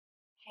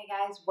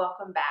guys,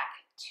 welcome back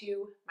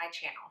to my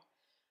channel.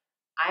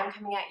 I'm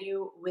coming at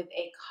you with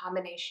a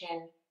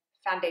combination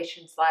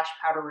foundation slash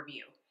powder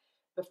review.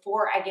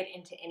 Before I get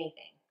into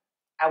anything,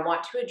 I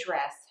want to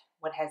address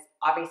what has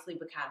obviously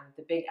become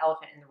the big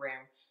elephant in the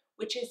room,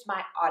 which is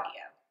my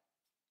audio.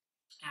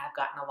 I've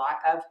gotten a lot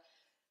of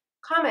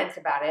comments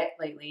about it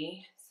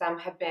lately. Some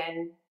have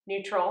been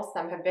neutral,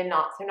 some have been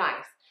not so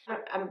nice.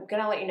 I'm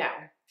gonna let you know,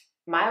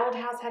 my old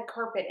house had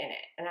carpet in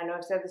it, and I know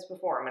I've said this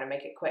before. I'm going to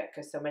make it quick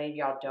because so many of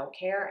y'all don't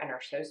care and are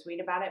so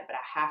sweet about it, but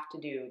I have to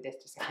do this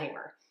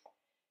disclaimer.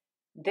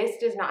 This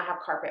does not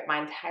have carpet.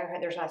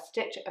 There's not a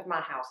stitch of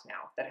my house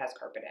now that has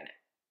carpet in it.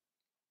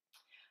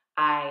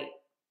 I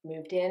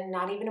moved in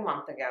not even a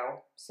month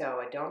ago,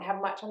 so I don't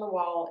have much on the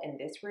wall in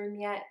this room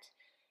yet.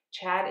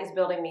 Chad is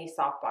building me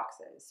soft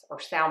boxes, or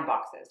sound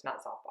boxes,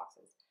 not soft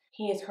boxes.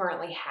 He is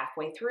currently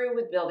halfway through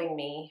with building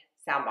me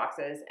sound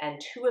boxes, and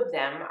two of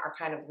them are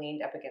kind of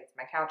leaned up against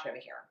my couch over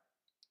here.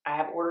 I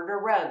have ordered a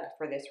rug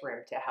for this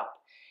room to help.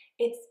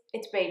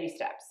 It's baby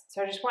steps.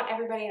 So I just want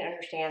everybody to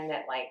understand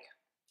that, like,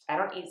 I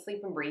don't eat,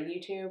 sleep, and breathe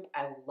YouTube.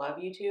 I love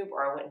YouTube,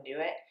 or I wouldn't do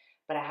it,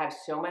 but I have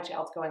so much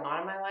else going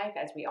on in my life,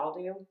 as we all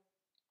do,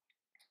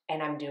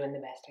 and I'm doing the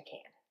best I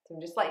can. So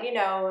I'm just letting you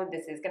know,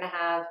 this is gonna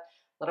have a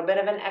little bit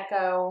of an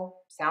echo.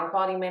 Sound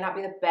quality may not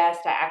be the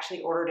best. I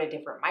actually ordered a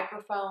different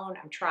microphone.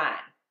 I'm trying.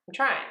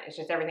 It's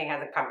just everything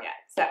hasn't come yet.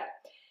 So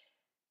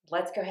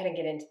let's go ahead and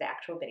get into the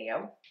actual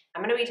video.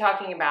 I'm going to be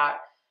talking about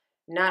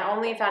not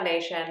only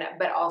foundation,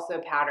 but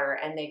also powder,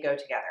 and they go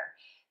together.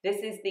 This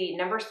is the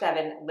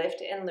No7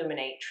 Lift and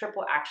Luminate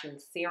Triple Action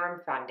Serum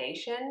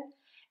Foundation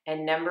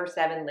and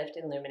No7 Lift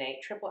and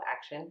Luminate Triple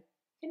Action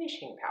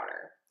Finishing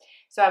Powder.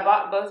 So I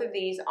bought both of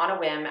these on a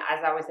whim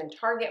as I was in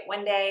Target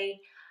one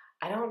day.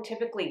 I don't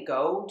typically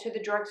go to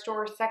the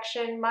drugstore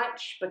section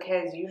much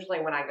because usually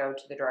when I go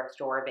to the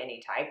drugstore of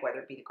any type, whether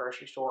it be the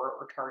grocery store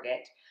or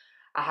Target,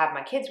 I have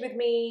my kids with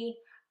me.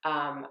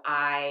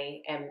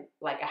 I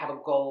have a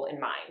goal in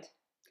mind.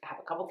 I have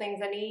a couple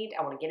things I need.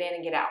 I want to get in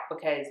and get out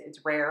because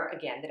it's rare,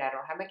 again, that I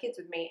don't have my kids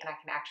with me and I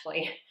can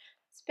actually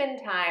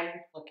spend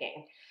time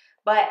looking.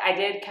 But I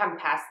did come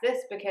past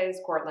this because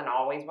Cortland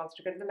always wants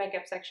to go to the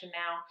makeup section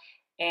now,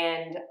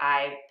 and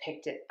I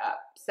picked it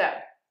up. So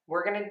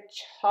we're going to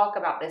talk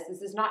about this.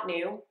 This is not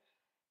new.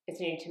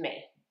 It's new to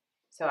me.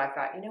 So I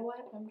thought, you know what?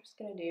 I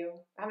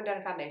haven't done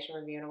a foundation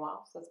review in a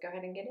while, so let's go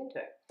ahead and get into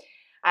it.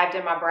 I've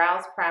done my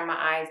brows, primed my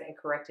eyes, and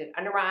corrected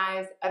under my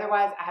eyes.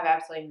 Otherwise, I have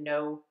absolutely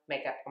no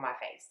makeup on my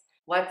face.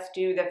 Let's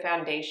do the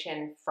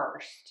foundation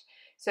first.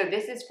 So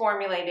this is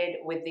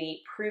formulated with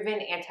the proven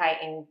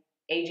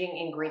anti-aging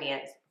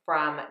ingredients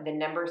from the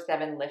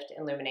No7 Lift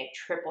and Luminate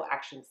Triple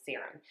Action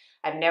Serum.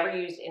 I've never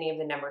used any of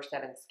the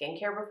No7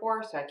 skincare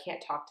before, so I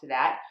can't talk to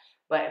that,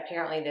 but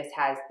apparently this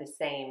has the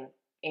same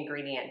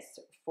ingredients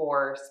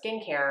for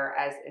skincare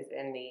as is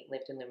in the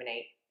Lift and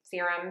Luminate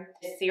serum.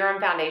 This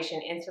serum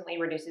foundation instantly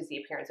reduces the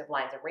appearance of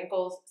lines and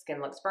wrinkles, skin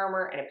looks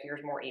firmer, and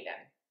appears more even.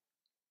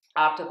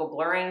 Optical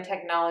blurring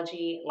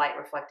technology, light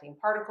reflecting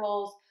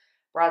particles,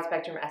 broad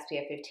spectrum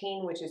SPF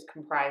 15, which is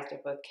comprised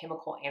of both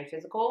chemical and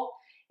physical.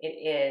 It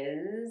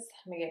is,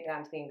 let me get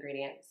down to the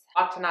ingredients,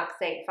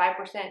 octinoxate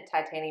 5%,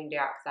 titanium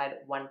dioxide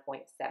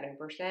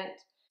 1.7%.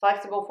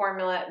 Flexible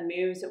formula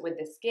moves with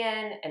the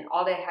skin, and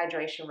all-day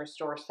hydration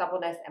restores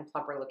suppleness and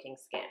plumper looking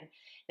skin.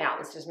 Now,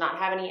 this does not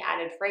have any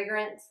added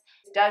fragrance.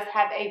 It does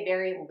have a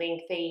very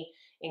lengthy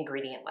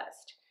ingredient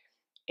list.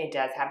 It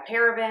does have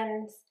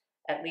parabens,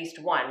 at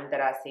least one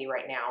that I see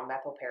right now,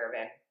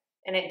 methylparaben,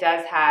 and it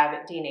does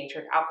have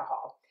denatured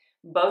alcohol.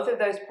 Both of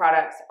those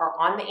products are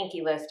on the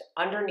INCI list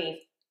underneath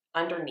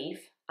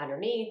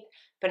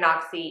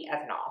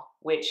phenoxyethanol,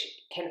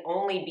 which can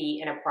only be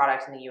in a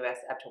product in the US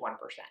up to 1%.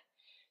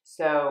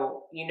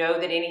 So you know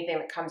that anything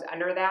that comes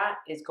under that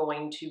is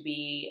going to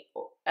be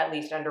at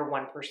least under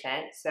 1%.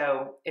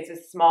 So it's a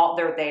small,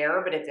 they're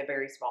there, but it's a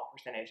very small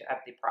percentage of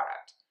the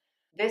product.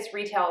 This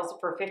retails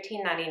for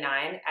 $15.99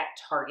 at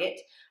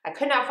Target. I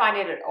could not find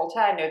it at Ulta.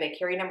 I know they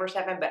carry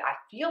No7, but I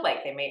feel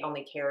like they may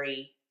only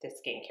carry the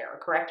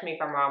skincare. Correct me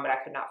if I'm wrong, but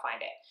I could not find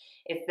it.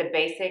 It's the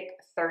basic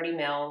 30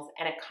 mils,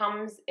 and it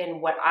comes in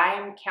what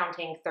I'm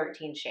counting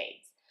 13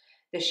 shades.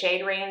 The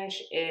shade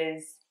range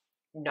is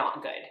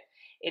not good.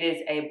 It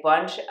is a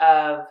bunch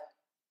of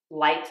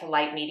light to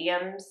light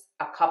mediums,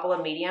 a couple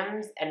of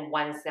mediums, and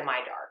one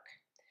semi-dark.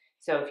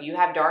 So if you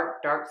have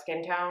dark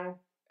skin tone,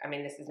 I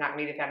mean, this is not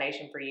going to be the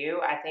foundation for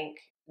you. I think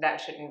that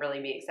shouldn't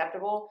really be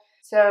acceptable.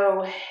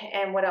 So,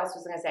 and what else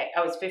was I going to say?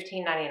 Oh, it's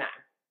 $15.99.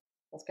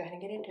 Let's go ahead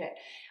and get into it.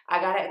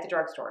 I got it at the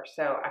drugstore,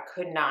 so I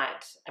could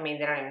not, I mean,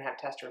 they don't even have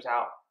testers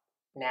out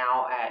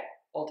now at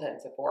Ulta and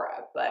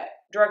Sephora, but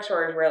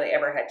drugstores rarely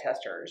ever had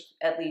testers,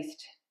 at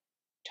least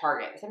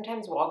Target.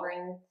 Sometimes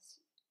Walgreens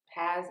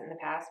has in the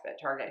past, but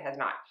Target has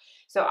not.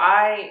 So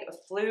I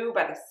flew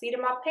by the seat of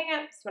my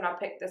pants when I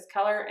picked this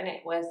color, and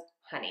it was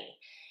honey.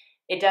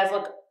 It does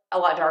look a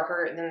lot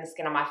darker than the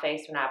skin on my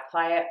face when I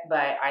apply it,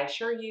 but I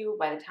assure you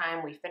by the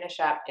time we finish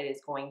up, it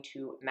is going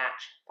to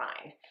match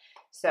fine.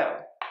 So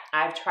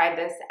I've tried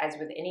this as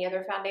with any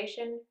other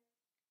foundation.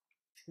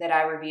 that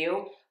I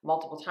review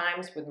multiple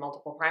times with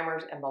multiple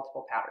primers and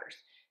multiple powders.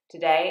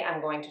 Today,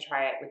 I'm going to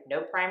try it with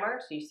no primer,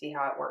 so you see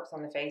how it works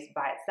on the face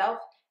by itself,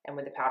 and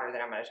with the powder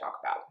that I'm going to talk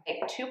about.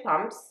 Take 2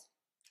 pumps.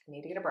 I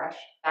need to get a brush.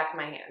 Back of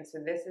my hand. So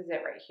this is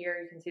it right here.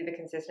 You can see the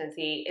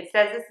consistency. It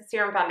says it's a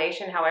serum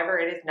foundation. However,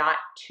 it is not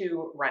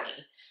too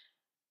runny.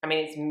 I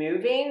mean, it's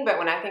moving, but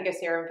when I think of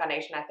serum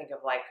foundation, I think of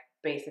like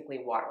basically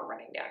water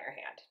running down your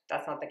hand.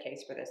 That's not the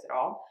case for this at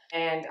all.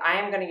 And I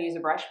am going to use a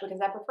brush because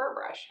I prefer a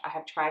brush. I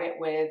have tried it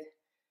with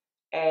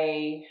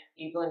a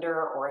blender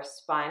or a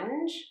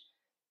sponge,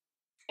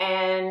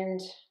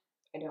 and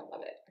I don't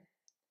love it.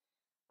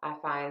 I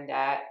find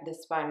that the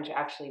sponge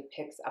actually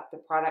picks up the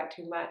product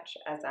too much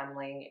as I'm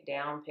laying it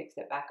down, picks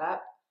it back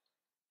up,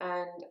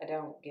 and I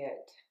don't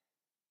get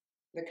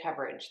the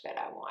coverage that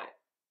I want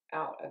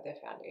out of the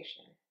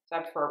foundation. So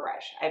I prefer a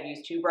brush. I've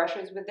used 2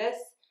 brushes with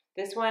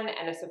this one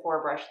and a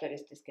Sephora brush that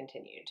is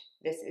discontinued.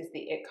 This is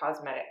the IT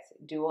Cosmetics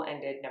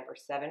dual-ended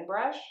NO7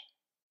 brush,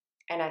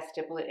 and I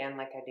stipple it in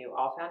like I do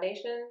all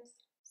foundations.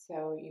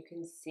 So you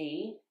can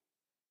see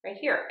right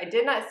here. I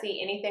did not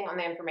see anything on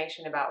the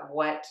information about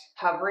what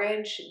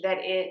coverage that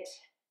it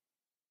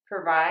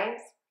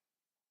provides.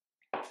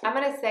 I'm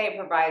going to say it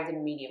provides a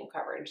medium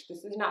coverage.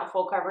 This is not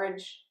full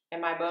coverage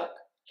in my book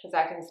because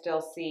I can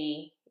still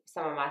see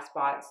some of my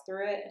spots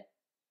through it,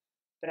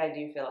 but I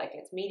do feel like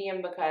it's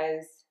medium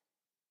because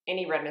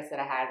any redness that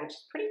I had, which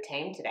is pretty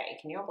tame today,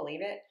 can you all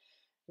believe it?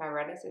 My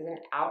redness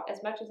isn't out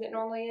as much as it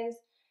normally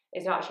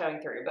is not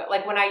showing through. But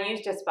like when I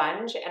used a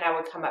sponge and I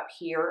would come up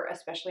here,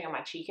 especially on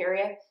my cheek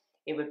area,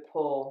 it would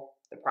pull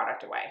the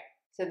product away.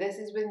 So this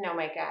is with no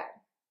makeup.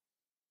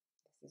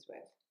 This is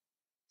with.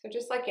 So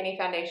just like any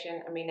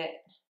foundation, I mean, it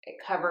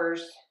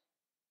covers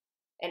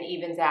and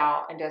evens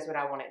out and does what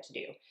I want it to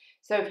do.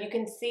 So if you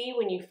can see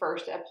when you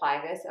first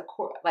apply this,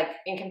 like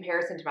in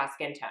comparison to my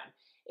skin tone,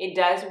 it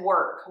does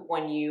work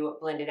when you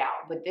blend it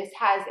out, but this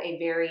has a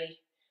very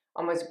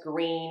almost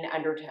green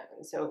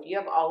undertone. So if you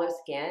have olive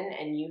skin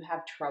and you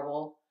have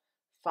trouble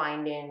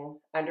finding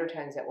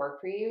undertones that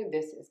work for you,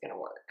 this is going to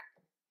work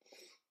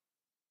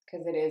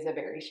because it is a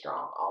very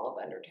strong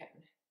olive undertone.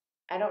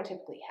 I don't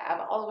typically have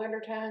olive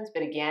undertones,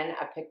 but again,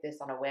 I picked this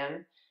on a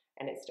whim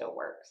and it still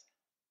works.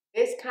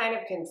 This kind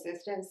of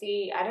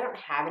consistency, I don't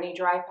have any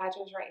dry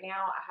patches right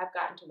now. I have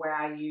gotten to where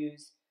I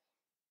use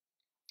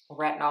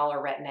retinol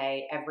or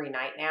retin-A every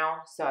night now,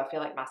 so I feel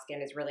like my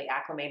skin is really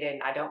acclimated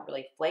and I don't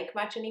really flake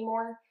much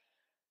anymore.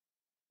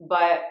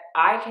 But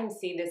I can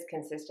see this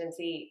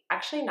consistency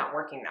actually not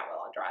working that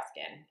well on dry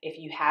skin if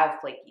you have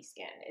flaky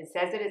skin. It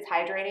says it is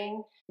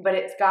hydrating, but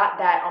it's got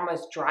that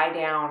almost dry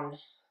down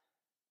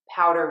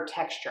powder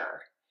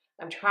texture.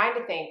 I'm trying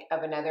to think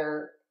of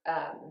another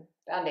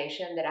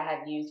foundation that I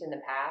have used in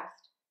the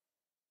past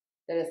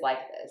that is like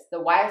this.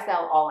 The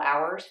YSL All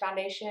Hours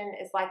foundation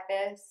is like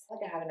this. I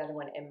think I have another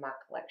one in my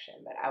collection,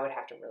 but I would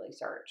have to really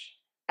search.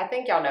 I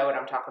think y'all know what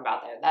I'm talking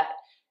about though. That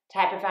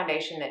type of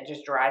foundation that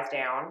just dries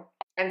down.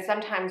 And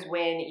sometimes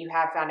when you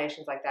have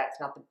foundations like that,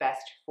 it's not the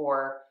best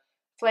for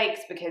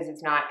flakes because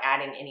it's not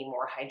adding any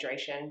more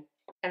hydration.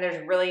 And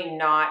there's really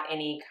not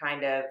any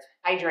kind of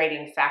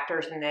hydrating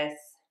factors in this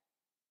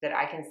that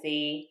I can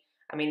see.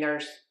 I mean,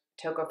 there's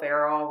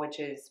tocopherol, which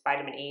is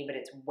vitamin E, but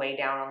it's way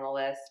down on the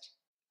list.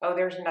 Oh,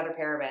 there's another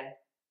paraben.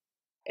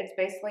 It's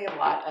basically a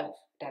lot of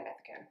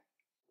dimethicone.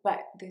 But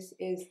this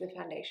is the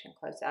foundation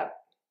close up.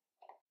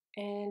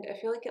 And I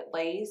feel like it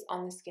lays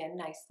on the skin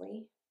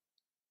nicely.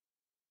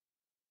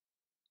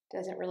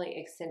 Doesn't really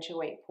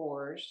accentuate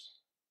pores.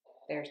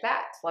 There's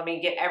that. So let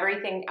me get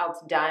everything else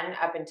done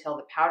up until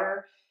the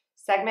powder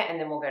segment, and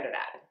then we'll go to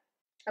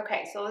that.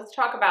 Okay, so let's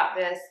talk about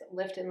this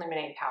Lift and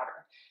Luminate powder.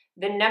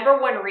 The number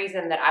one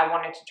reason that I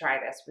wanted to try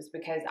this was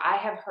because I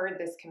have heard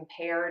this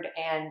compared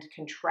and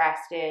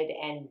contrasted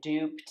and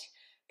duped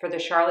for the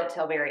Charlotte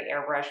Tilbury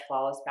Airbrush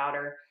Flawless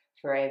Powder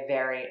for a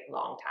very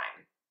long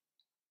time.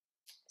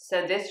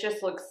 So this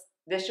just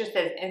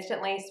says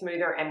instantly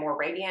smoother and more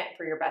radiant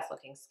for your best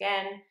looking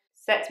skin.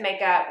 Sets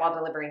makeup while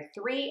delivering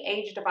 3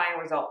 age-defying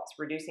results,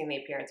 reducing the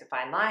appearance of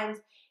fine lines,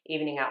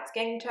 evening out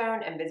skin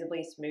tone, and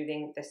visibly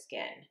smoothing the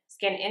skin.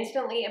 Skin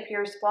instantly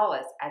appears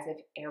flawless as if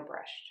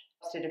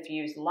airbrushed. To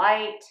diffuse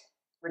light,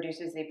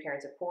 reduces the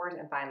appearance of pores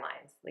and fine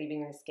lines,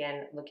 leaving the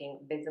skin looking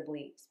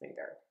visibly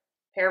smoother.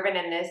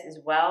 Paraben in this as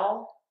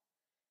well,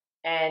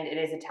 and it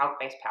is a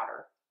talc-based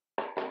powder.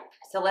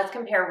 So let's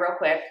compare real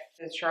quick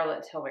to the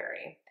Charlotte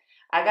Tilbury.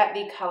 I got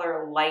the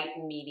color light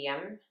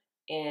medium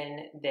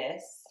in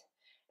this,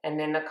 and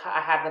then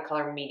I have the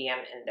color medium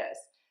in this.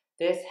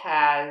 This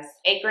has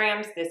 8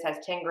 grams, this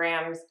has 10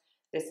 grams.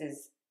 This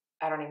is,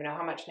 I don't even know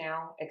how much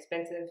now,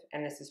 expensive,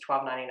 and this is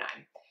 $12.99.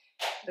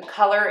 The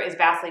color is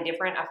vastly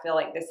different. I feel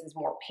like this is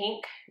more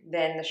pink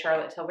than the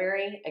Charlotte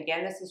Tilbury.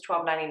 Again, this is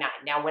 $12.99.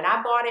 Now, when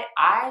I bought it,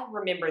 I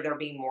remember there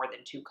being more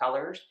than 2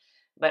 colors,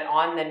 but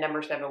on the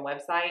NO7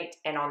 website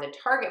and on the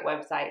Target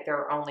website, there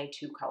are only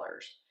 2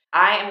 colors.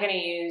 I am going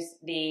to use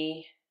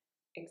the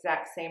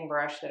exact same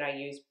brush that I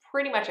use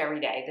pretty much every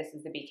day. This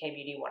is the BK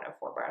Beauty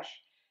 104 brush,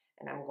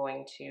 and I'm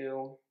going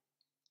to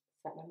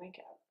set my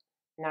makeup.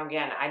 Now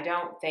again, I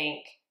don't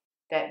think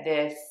that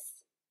this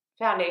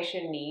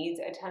foundation needs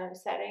a ton of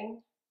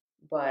setting,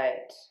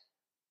 but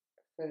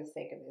for the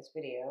sake of this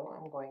video,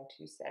 I'm going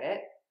to set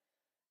it.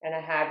 And I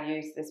have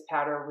used this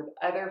powder with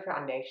other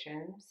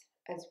foundations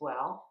as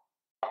well.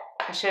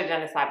 I should have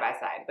done a side by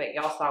side, but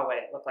y'all saw what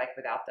it looked like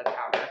without the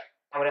powder,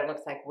 what it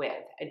looks like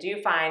with. I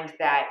do find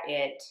that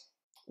it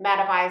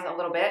mattifies a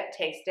little bit,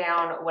 takes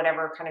down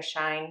whatever kind of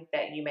shine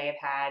that you may have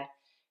had,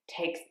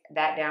 takes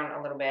that down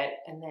a little bit.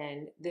 And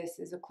then this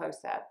is a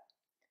close-up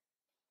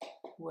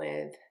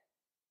with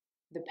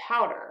the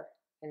powder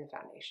in the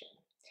foundation.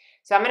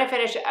 So I'm going to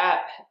finish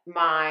up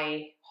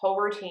my whole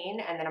routine,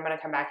 and then I'm going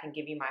to come back and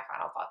give you my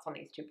final thoughts on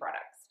these two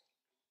products.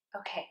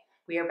 Okay,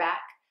 we are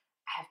back.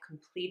 I have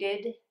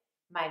completed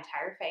my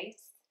entire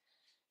face,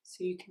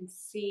 so you can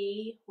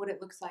see what it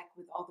looks like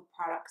with all the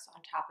products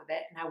on top of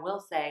it. And I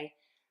will say,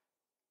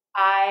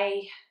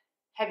 I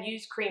have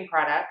used cream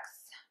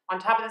products on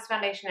top of this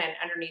foundation and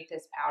underneath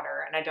this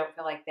powder, and I don't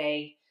feel like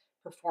they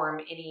perform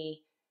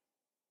any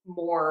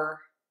more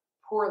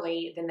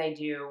poorly than they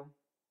do,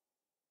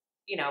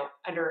 you know,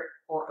 under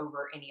or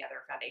over any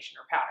other foundation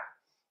or powder.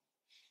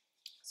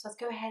 So let's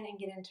go ahead and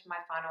get into my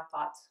final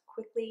thoughts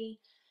quickly.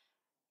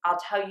 I'll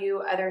tell you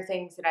other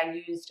things that I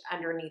used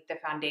underneath the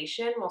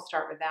foundation. We'll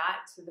start with that.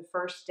 So the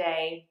first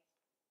day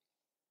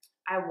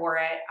I wore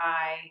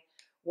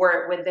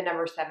it with the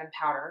NO7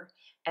 powder,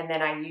 and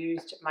then I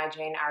used my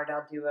Jane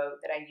Iredale Duo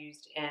that I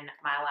used in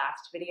my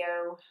last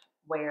video,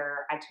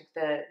 where I took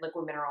the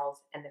Liquid Minerals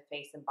and the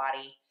Face and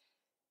Body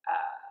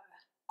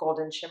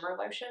Golden Shimmer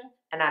Lotion,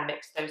 and I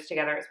mixed those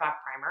together as my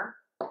primer.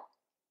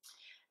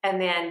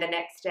 And then the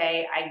next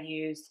day I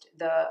used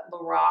the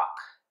Lorac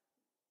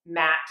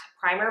matte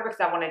primer because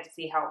I wanted to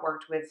see how it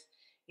worked with,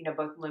 you know,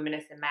 both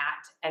luminous and matte,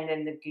 and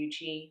then the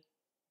Gucci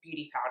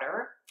beauty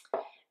powder.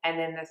 And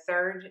then the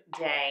third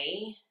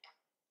day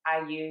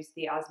I used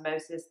the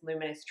Osmosis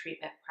Luminous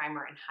Treatment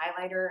Primer and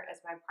Highlighter as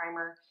my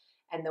primer,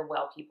 and the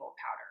Well People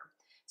powder.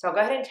 So I'll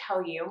go ahead and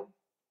tell you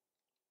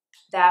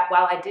that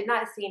while I did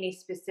not see any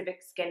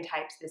specific skin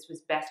types this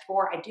was best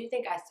for, I do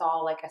think I saw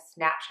like a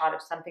snapshot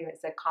of something that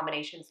said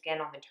combination skin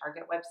on the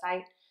Target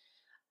website.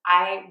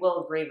 I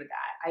will agree with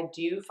that. I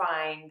do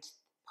find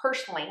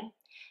personally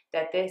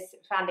that this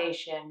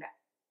foundation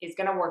is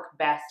going to work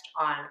best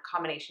on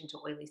combination to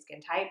oily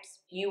skin types.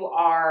 If you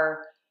are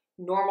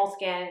normal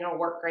skin, it'll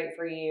work great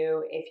for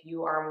you. If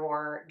you are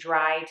more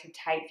dry to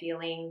tight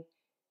feeling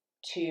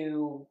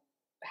to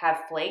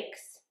have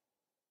flakes,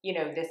 you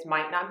know, this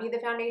might not be the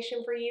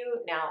foundation for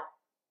you. Now,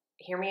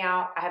 hear me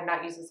out. I have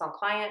not used this on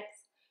clients,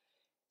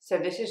 so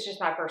this is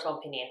just my personal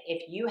opinion.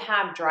 If you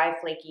have dry,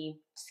 flaky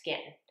skin,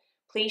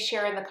 please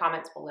share in the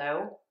comments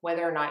below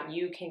whether or not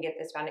you can get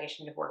this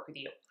foundation to work with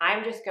you.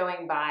 I'm just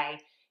going by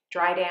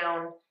dry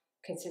down,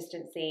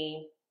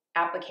 consistency,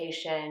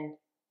 application,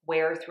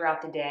 wear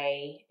throughout the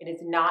day. It is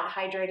not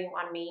hydrating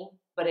on me,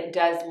 but it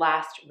does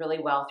last really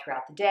well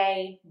throughout the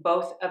day.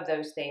 Both of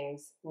those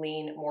things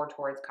lean more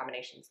towards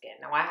combination skin.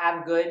 Now, I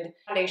have good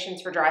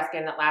foundations for dry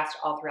skin that last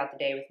all throughout the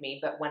day with me,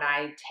 but when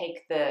I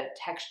take the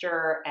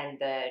texture and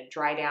the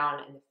dry down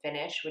and the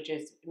finish, which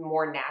is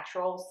more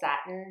natural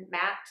satin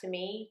matte to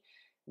me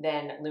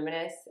than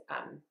luminous,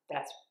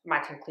 that's my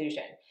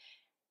conclusion.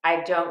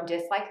 I don't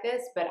dislike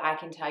this, but I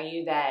can tell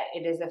you that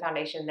it is a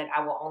foundation that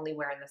I will only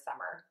wear in the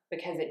summer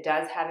because it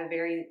does have a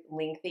very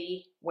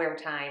lengthy wear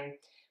time.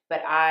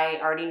 But I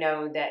already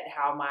know that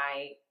how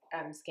my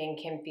skin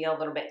can feel a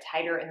little bit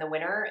tighter in the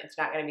winter. It's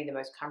not going to be the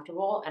most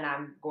comfortable, and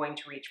I'm going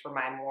to reach for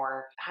my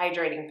more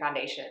hydrating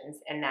foundations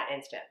in that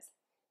instance.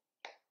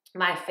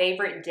 My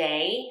favorite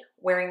day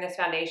wearing this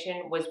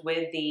foundation was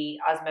with the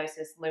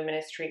Osmosis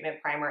Luminous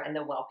Treatment Primer and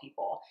the Well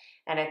People.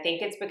 And I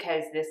think it's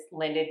because this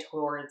lended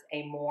towards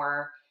a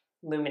more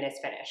luminous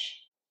finish,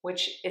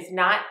 which is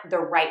not the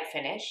right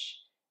finish.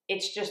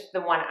 It's just the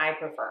one I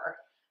prefer.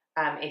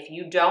 If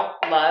you don't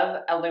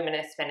love a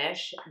luminous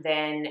finish,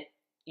 then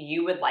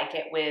you would like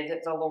it with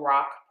the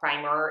Lorac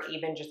primer or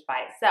even just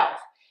by itself.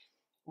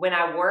 When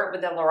I wore it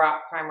with the Lorac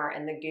primer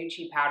and the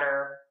Gucci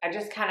powder, I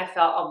just kind of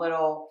felt a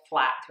little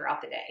flat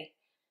throughout the day,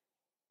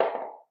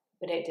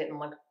 but it didn't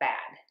look bad.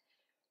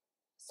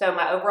 So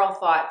my overall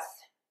thoughts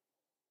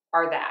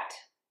are that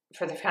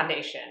for the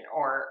foundation,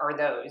 or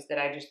those that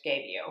I just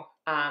gave you.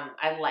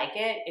 I like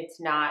it. It's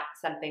not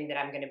something that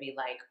I'm going to be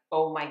like,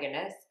 oh my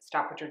goodness,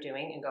 stop what you're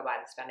doing and go buy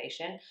this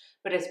foundation.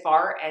 But as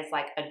far as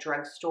like a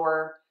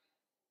drugstore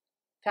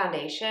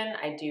foundation,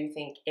 I do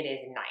think it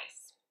is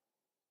nice.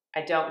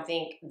 I don't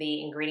think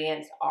the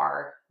ingredients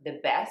are the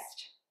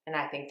best, and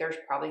I think there's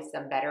probably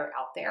some better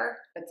out there,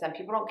 but some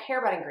people don't care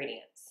about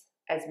ingredients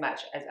as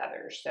much as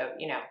others. So,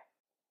 you know,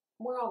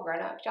 we're all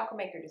grown ups. Y'all can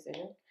make your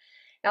decision.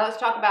 Now let's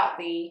talk about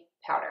the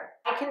powder.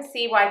 I can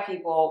see why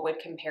people would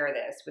compare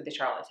this with the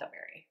Charlotte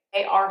Tilbury.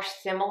 They are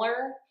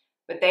similar,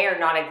 but they are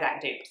not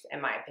exact dupes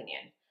in my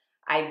opinion.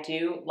 I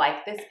do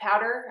like this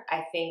powder.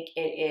 I think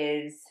it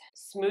is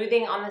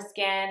smoothing on the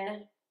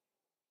skin.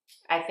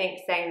 I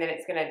think saying that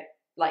it's gonna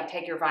like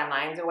take your fine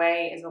lines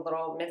away is a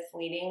little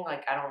misleading.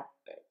 Like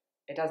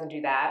it doesn't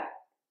do that.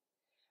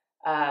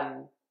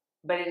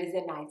 but it is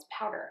a nice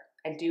powder.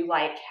 I do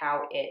like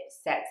how it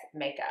sets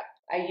makeup.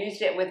 I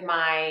used it with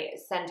my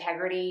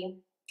Suntegrity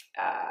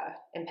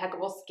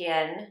Impeccable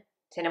Skin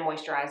Tinted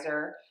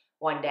Moisturizer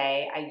one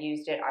day. I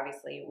used it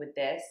obviously with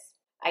this.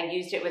 I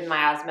used it with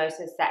my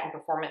Osmosis Satin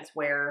Performance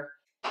Wear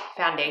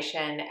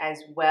foundation,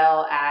 as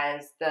well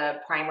as the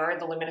primer,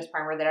 the Luminous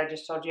primer that I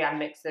just told you. I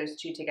mixed those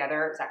two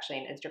together. It was actually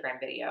an Instagram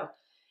video,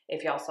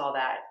 if y'all saw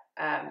that.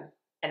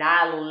 And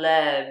I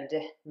loved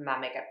my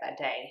makeup that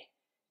day.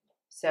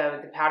 So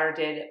the powder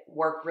did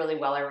work really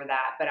well over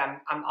that, but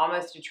I'm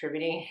almost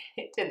attributing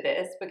it to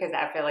this because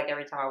I feel like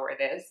every time I wear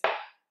this,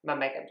 my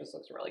makeup just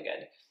looks really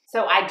good.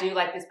 So I do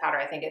like this powder.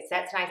 I think it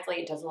sets nicely.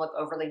 It doesn't look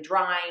overly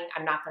drying.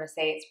 I'm not going to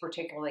say it's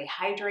particularly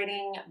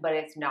hydrating, but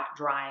it's not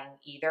drying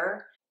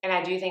either. And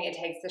I do think it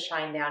takes the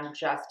shine down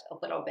just a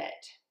little bit.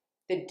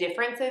 The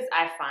differences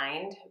I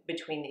find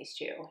between these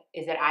two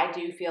is that I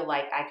do feel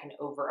like I can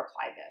over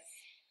apply this.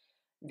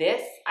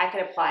 This I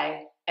could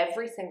apply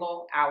every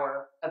single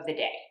hour of the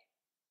day,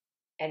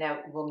 and it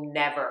will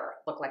never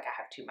look like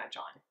I have too much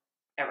on,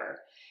 ever.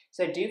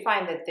 So I do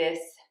find that this,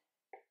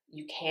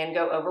 you can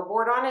go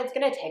overboard on it. It's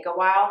gonna take a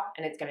while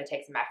and it's gonna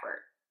take some effort.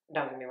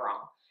 Don't get me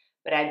wrong.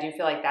 But I do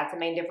feel like that's a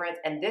main difference.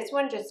 And this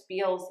one just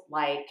feels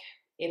like,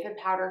 if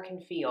a powder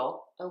can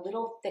feel a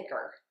little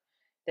thicker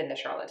than the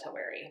Charlotte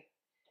Tilbury,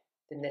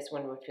 then this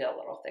one would feel a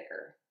little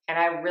thicker. And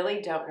I really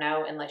don't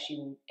know, unless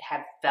you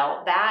have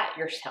felt that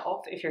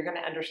yourself, if you're gonna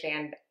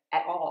understand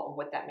at all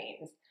what that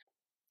means.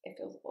 It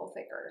feels a little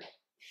thicker.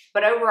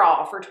 But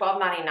overall, for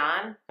 $12.99,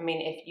 I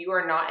mean, if you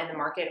are not in the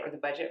market or the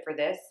budget for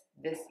this,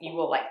 you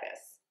will like this.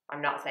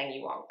 I'm not saying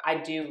you won't. I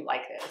do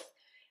like this.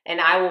 And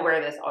I will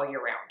wear this all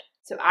year round.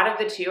 So out of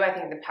the two, I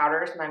think the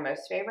powder is my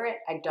most favorite.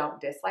 I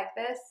don't dislike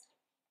this.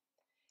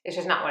 It's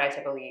just not what I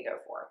typically go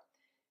for.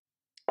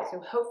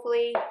 So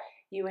hopefully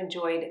you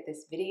enjoyed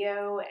this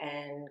video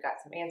and got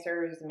some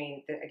answers. I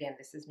mean, again,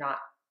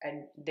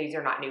 these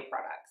are not new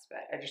products,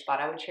 but I just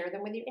thought I would share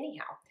them with you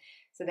anyhow.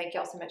 So thank you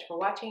all so much for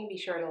watching. Be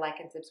sure to like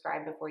and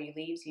subscribe before you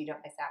leave so you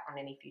don't miss out on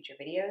any future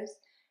videos.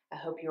 I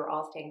hope you're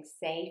all staying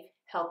safe,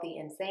 healthy,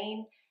 and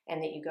sane,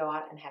 and that you go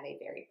out and have a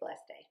very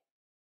blessed day.